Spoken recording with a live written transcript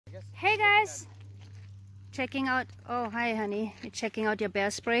Hey guys, checking out, oh hi honey, you're checking out your bear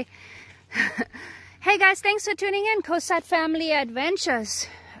spray. Hey guys, thanks for tuning in, Coastside Family Adventures.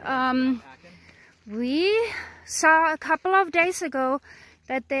 We saw a couple of days ago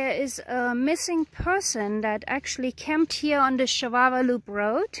that there is a missing person that actually camped here on the Shawara Loop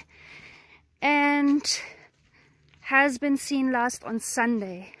Road and has been seen last on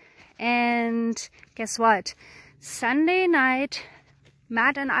Sunday. And guess what? Sunday night,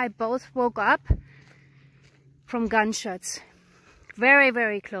 Matt and I both woke up from gunshots. Very,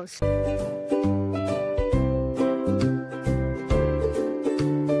 very close.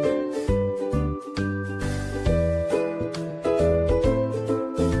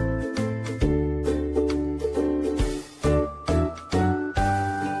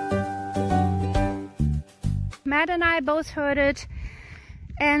 Matt and I both heard it,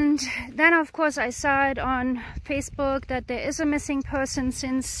 and then of course I saw it on Facebook that there is a missing person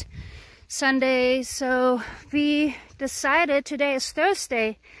since Sunday. So we decided, today is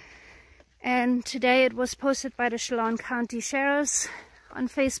Thursday, and today it was posted by the Chelan County Sheriffs on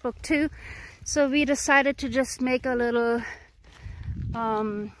Facebook too. So we decided to just make a little,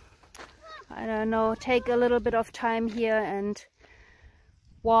 I don't know, take a little bit of time here and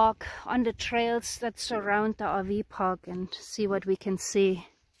walk on the trails that surround the RV park and see what we can see.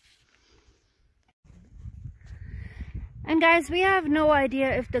 And guys, we have no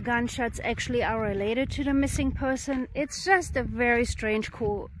idea if the gunshots actually are related to the missing person. It's just a very strange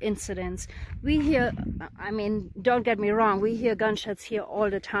coincidence. We hear, I mean, don't get me wrong, we hear gunshots here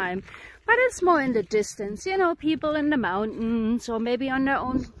all the time, but it's more in the distance, you know, people in the mountains or maybe on their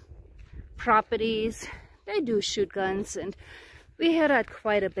own properties, they do shoot guns, and we hear that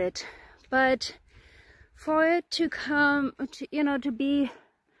quite a bit. But for it to come, you know, to be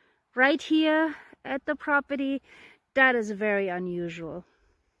right here at the property, that is very unusual.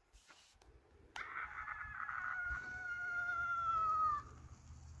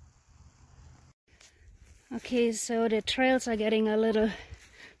 Okay, so the trails are getting a little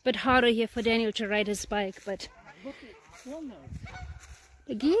bit harder here for Daniel to ride his bike, but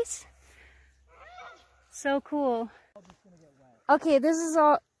the geese? So cool. Okay, this is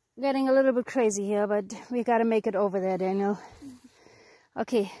all getting a little bit crazy here, but we gotta make it over there, Daniel.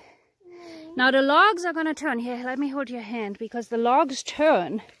 Okay. Now the logs are gonna turn. Here, let me hold your hand, because the logs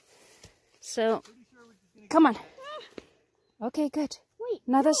turn. So, come on. Okay, good. Wait,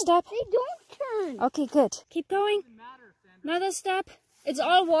 another no, step. They don't turn. Okay, good. Keep going. Another step. It's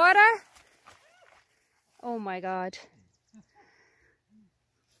all water. Oh my God.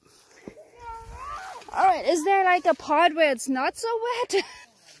 All right, is there like a part where it's not so wet?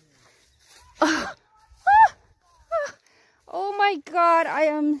 Oh my God,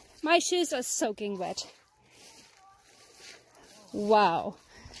 my shoes are soaking wet. Wow.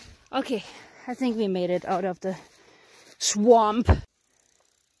 Okay, I think we made it out of the swamp.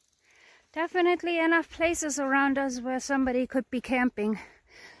 Definitely enough places around us where somebody could be camping.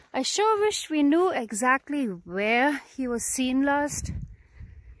 I sure wish we knew exactly where he was seen last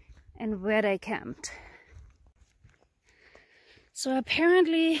and where they camped. So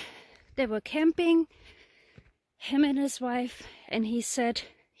apparently they were camping, him and his wife, and he said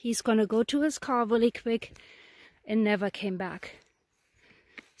he's gonna go to his car really quick and never came back.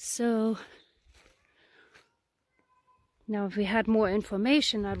 So now if we had more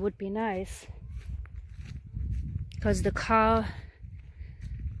information, that would be nice, because the car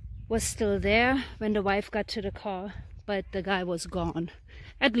was still there when the wife got to the car, but the guy was gone.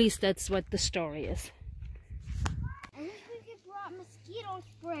 At least that's what the story is. I wish we could brought mosquito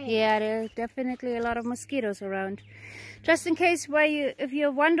spray. Yeah, there's definitely a lot of mosquitoes around. Just in case, if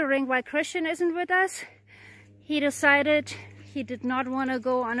you're wondering why Christian isn't with us, he decided he did not want to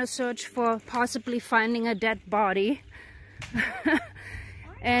go on a search for possibly finding a dead body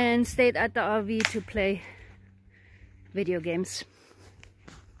and stayed at the RV to play video games.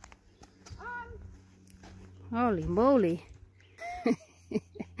 Holy moly.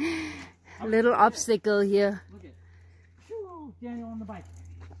 A little obstacle here. Look at Daniel on the bike.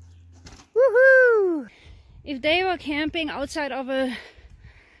 Woohoo! If they were camping outside of a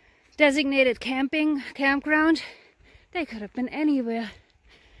designated campground, they could have been anywhere.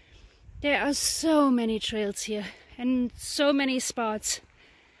 There are so many trails here and so many spots.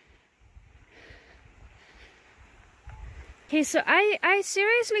 Okay, so I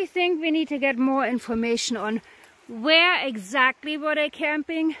seriously think we need to get more information on where exactly were they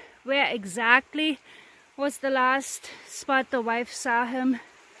camping, where exactly was the last spot the wife saw him,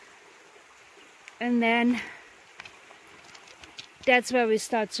 and then that's where we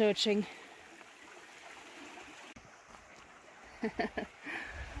start searching.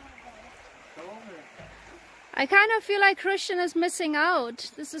 I kind of feel like Christian is missing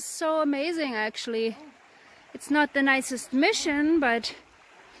out. This is so amazing, actually. It's not the nicest mission, but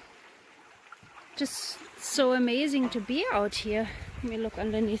just so amazing to be out here. Let me look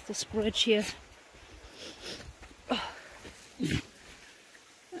underneath this bridge here. Oh.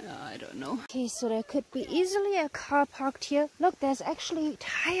 I don't know. Okay, so there could be easily a car parked here. Look, there's actually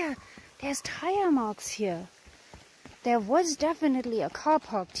there's tire marks here. There was definitely a car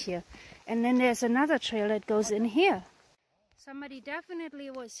parked here. And then there's another trail that goes in here. Somebody definitely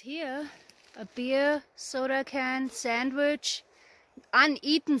was here. A beer, soda can, sandwich,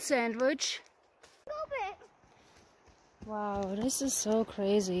 uneaten sandwich. Wow, this is so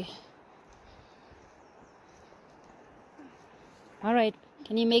crazy. All right,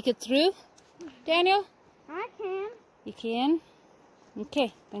 can you make it through, Daniel? I can. You can?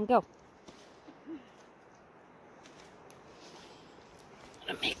 Okay, then go. I'm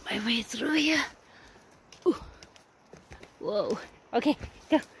gonna make my way through here. Ooh. Whoa. Okay,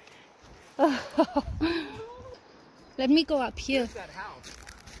 go. Oh. Let me go up here.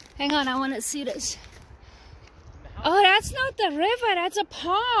 Hang on, I want to see this. Oh, that's not the river, that's a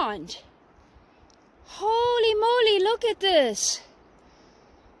pond. Holy moly, look at this.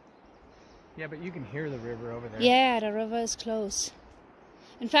 Yeah, but you can hear the river over there. Yeah, the river is close.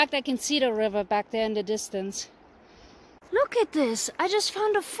 In fact, I can see the river back there in the distance. Look at this. I just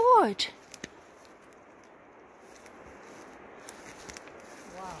found a fort.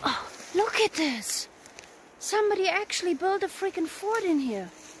 Wow. Oh, look at this. Somebody actually built a freaking fort in here.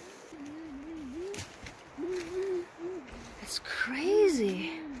 It's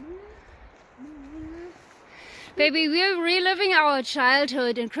crazy. Baby, we're reliving our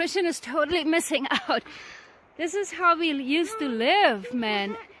childhood and Christian is totally missing out. This is how we used to live,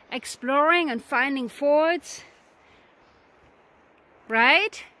 man. Exploring and finding forts.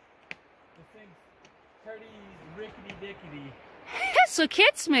 Right? The thing's pretty rickety-dickety. So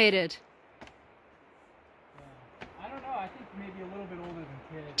kids made it. Yeah. I don't know, I think maybe a little bit older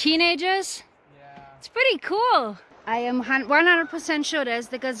than kids. Teenagers? Yeah. It's pretty cool. I am 100% sure there's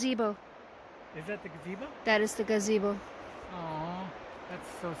the gazebo. Is that the gazebo? That is the gazebo. Aww, that's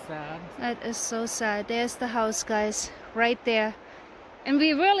so sad. That is so sad. There's the house, guys. Right there. And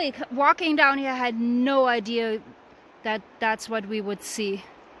we really, walking down here, had no idea that that's what we would see.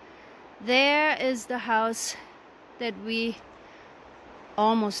 There is the house that we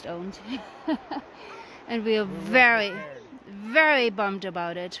almost owned. And we are very, very bummed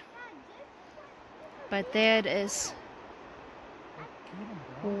about it. But there it is.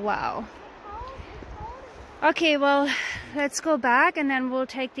 Wow. Okay, well, let's go back and then we'll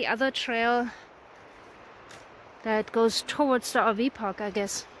take the other trail that goes towards the RV park, I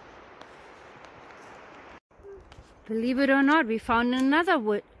guess. Believe it or not, we found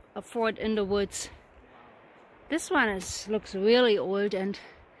another a fort in the woods. This one looks really old and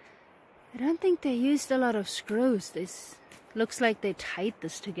I don't think they used a lot of screws. This looks like they tied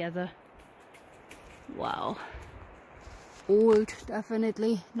this together. Wow. Old,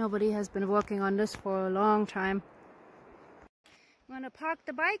 definitely. Nobody has been working on this for a long time. I'm gonna park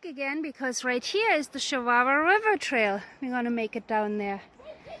the bike again because right here is the Shiwawa River Trail. We're gonna make it down there.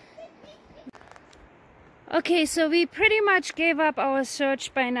 Okay, so we pretty much gave up our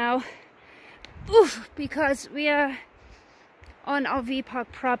search by now. Oof, because we are on RV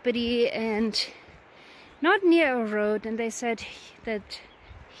park property and not near a road, and they said that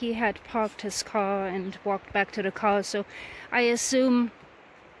he had parked his car and walked back to the car, so I assume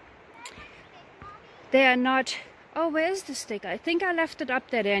they are not... Oh, where's the stick? I think I left it up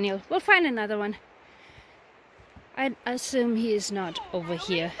there, Daniel. We'll find another one. I assume he is not over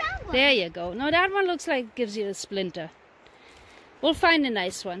here. There you go. No, that one looks like it gives you a splinter. We'll find a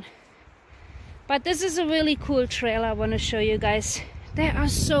nice one. But this is a really cool trail I want to show you guys. There are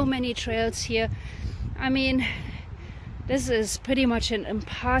so many trails here. I mean, this is pretty much an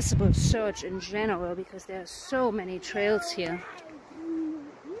impossible search in general because there are so many trails here.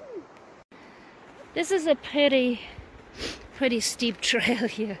 This is a pretty steep trail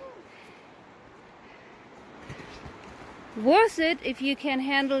here. Worth it if you can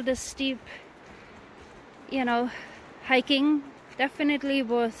handle the steep, you know, hiking. Definitely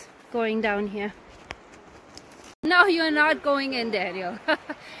worth going down here. No, you're not going in, Daniel.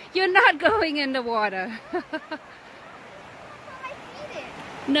 You're not going in the water.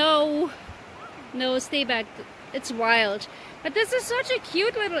 No, no, stay back. It's wild. But this is such a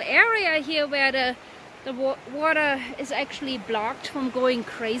cute little area here where the water is actually blocked from going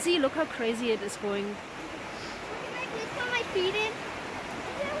crazy. Look how crazy it is going. Can I just put my feet in?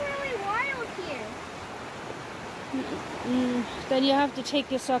 It's really wild here. Then you have to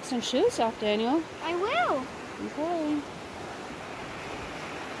take your socks and shoes off, Daniel. I will. Okay.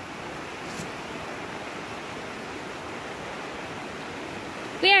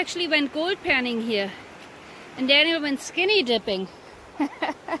 We actually went gold panning here. And Daniel went skinny dipping.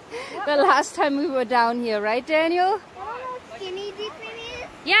 The last time we were down here, right Daniel? Skinny dipping is?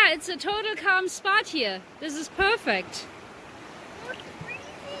 Yeah, it's a total calm spot here. This is perfect. Looks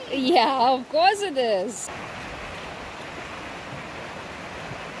crazy. Yeah, of course it is.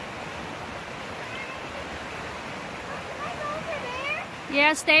 Can I go over there?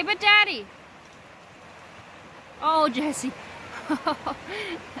 Yeah, stay with Daddy. Oh, Jesse.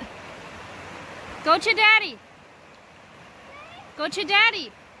 Go to Daddy. Go to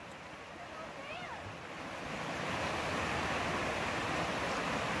Daddy.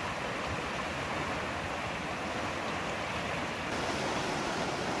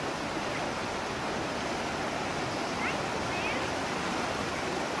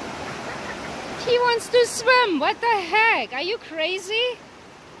 He wants to swim. What the heck? Are you crazy?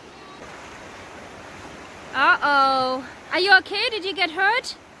 Uh-oh. Are you okay? Did you get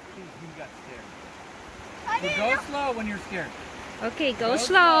hurt? He got scared. I You didn't go know. slow when you're scared. Okay, go Go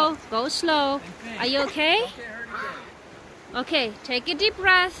slow. Go slow. Same thing. Are you okay? Don't get hurt again. Okay, take a deep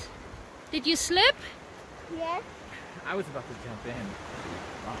breath. Did you slip? Yes. I was about to jump in.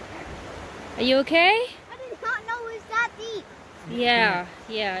 Wow. Are you okay? I did not know it was that deep. Yeah,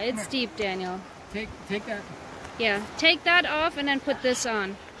 it's deep, Daniel. Take that. Yeah, take that off and then put this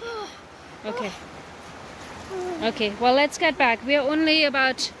on. Okay. Okay, well, let's get back. We're only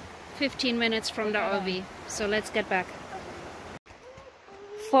about 15 minutes from the RV, so let's get back.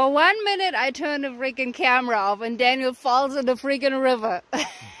 For 1 minute, I turn the freaking camera off and Daniel falls in the freaking river.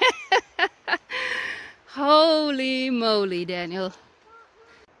 Holy moly, Daniel.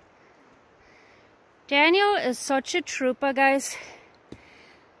 Daniel is such a trooper, guys.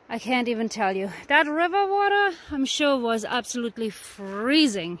 I can't even tell you. That river water, I'm sure, was absolutely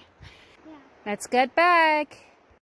freezing. Yeah. Let's get back.